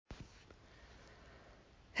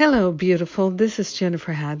Hello, beautiful. This is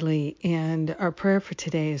Jennifer Hadley, and our prayer for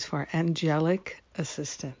today is for angelic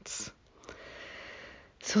assistance.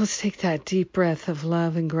 So let's take that deep breath of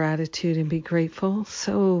love and gratitude and be grateful,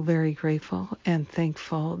 so very grateful and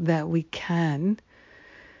thankful that we can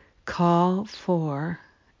call for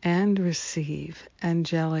and receive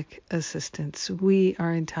angelic assistance. We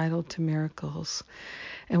are entitled to miracles,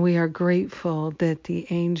 and we are grateful that the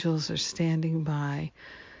angels are standing by,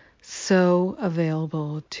 so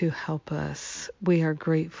available to help us. We are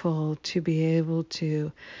grateful to be able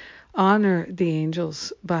to honor the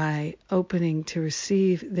angels by opening to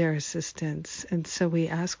receive their assistance. And so we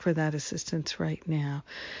ask for that assistance right now.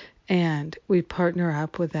 And we partner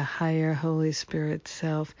up with the higher Holy Spirit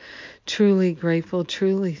self, truly grateful,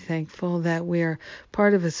 truly thankful that we are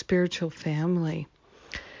part of a spiritual family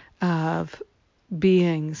of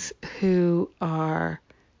beings who are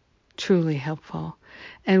truly helpful.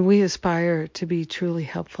 And we aspire to be truly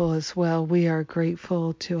helpful as well. We are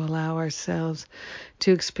grateful to allow ourselves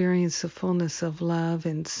to experience the fullness of love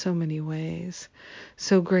in so many ways.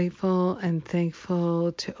 So grateful and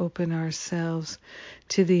thankful to open ourselves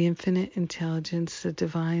to the infinite intelligence, the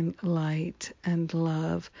divine light and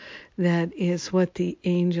love that is what the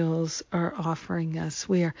angels are offering us.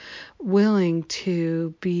 We are willing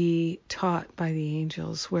to be taught by the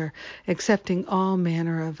angels. We're accepting all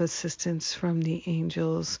manner of assistance from the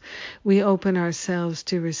angels. We open ourselves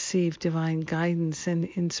to receive divine guidance and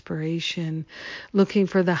inspiration, looking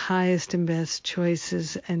for the highest and best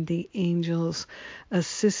choices, and the angels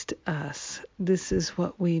assist us. This is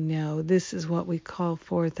what we know. This is what we call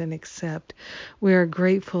forth and accept. We are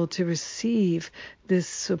grateful to receive this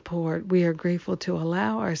support. We are grateful to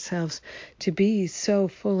allow ourselves to be so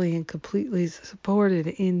fully and completely supported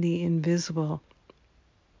in the invisible.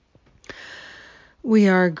 We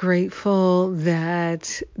are grateful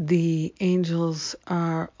that the angels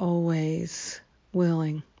are always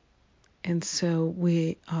willing. And so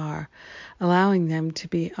we are allowing them to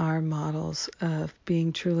be our models of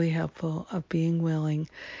being truly helpful, of being willing,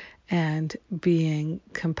 and being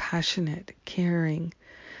compassionate, caring,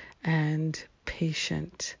 and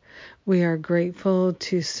patient. We are grateful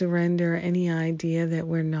to surrender any idea that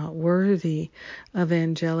we're not worthy of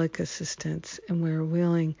angelic assistance, and we're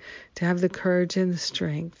willing to have the courage and the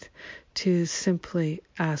strength to simply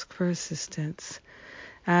ask for assistance,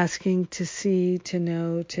 asking to see, to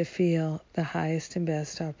know, to feel the highest and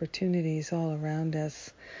best opportunities all around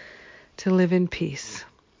us, to live in peace.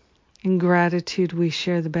 In gratitude, we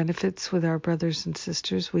share the benefits with our brothers and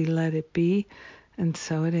sisters. We let it be, and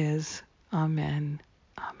so it is. Amen.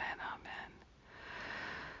 Amen.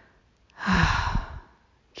 Amen.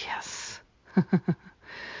 Yes.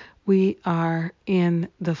 We are in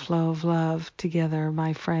the flow of love together,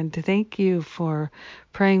 my friend. Thank you for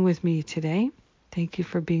praying with me today. Thank you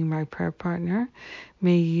for being my prayer partner.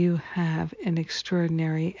 May you have an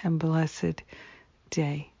extraordinary and blessed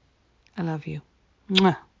day. I love you.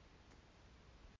 Mwah.